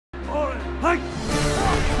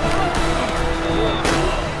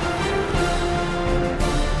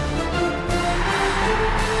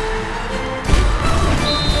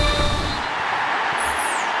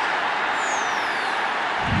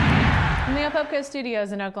Pepco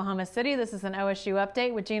Studios in Oklahoma City. This is an OSU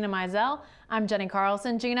update with Gina Mizell. I'm Jenny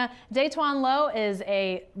Carlson. Gina, Daytawion Lowe is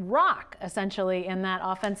a rock essentially in that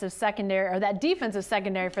offensive secondary, or that defensive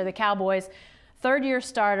secondary for the Cowboys. Third-year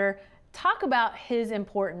starter. Talk about his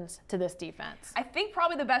importance to this defense. I think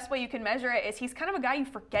probably the best way you can measure it is he's kind of a guy you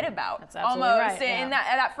forget about. That's absolutely almost. Right. In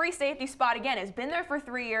that free safety spot again, has been there for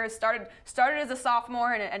 3 years. Started as a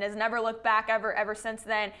sophomore and has never looked back ever since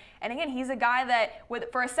then. And again, he's a guy that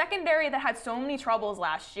for a secondary that had so many troubles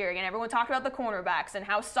last year. Again, everyone talked about the cornerbacks and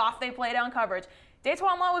how soft they played on coverage.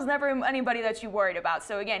 Daytawion Lowe was never anybody that you worried about.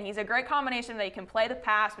 So again, he's a great combination that he can play the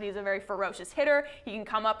pass, but he's a very ferocious hitter. He can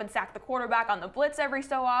come up and sack the quarterback on the blitz every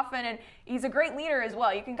so often, and he's a great leader as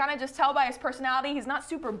well. You can kind of just tell by his personality. He's not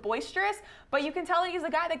super boisterous, but you can tell that he's a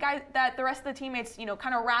guy that the rest of the teammates,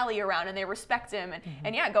 kind of rally around and they respect him.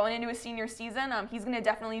 And yeah, going into his senior season, he's going to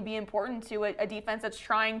definitely be important to a defense that's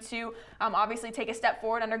trying to obviously take a step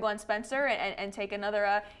forward under Glenn Spencer and take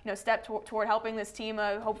another step toward helping this team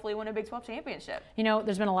hopefully win a Big 12 championship.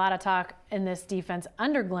 There's been a lot of talk in this defense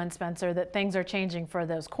under Glenn Spencer that things are changing for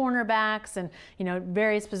those cornerbacks and,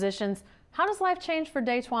 various positions. How does life change for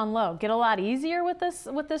Daytawion Lowe? Get a lot easier with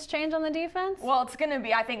this change on the defense? Well, it's going to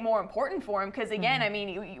be, I think, more important for him because, again, I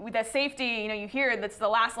mean, with that safety, you hear that's the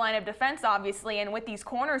last line of defense, obviously, and with these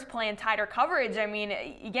corners playing tighter coverage, I mean,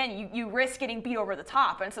 again, you risk getting beat over the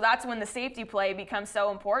top, and so that's when the safety play becomes so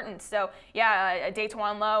important. So, yeah,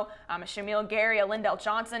 Daytawion Lowe, a Shamil Gary, a Lindell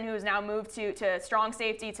Johnson, who's now moved to strong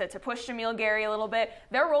safety to push Shamil Gary a little bit.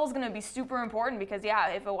 Their role is going to be super important because, yeah,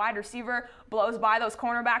 if a wide receiver blows by those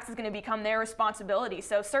cornerbacks, it's going to become their responsibility.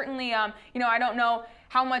 So certainly, I don't know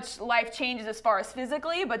how much life changes as far as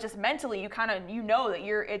physically, but just mentally, you know that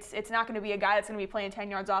it's not going to be a guy that's going to be playing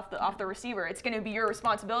 10 yards off the receiver. It's going to be your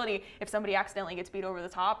responsibility if somebody accidentally gets beat over the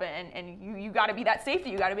top, and you got to be that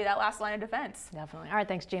safety. You got to be that last line of defense. Definitely. All right,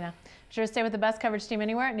 thanks, Gina. Be sure to stay with the best coverage team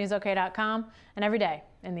anywhere at newsok.com and every day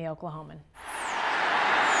in the Oklahoman.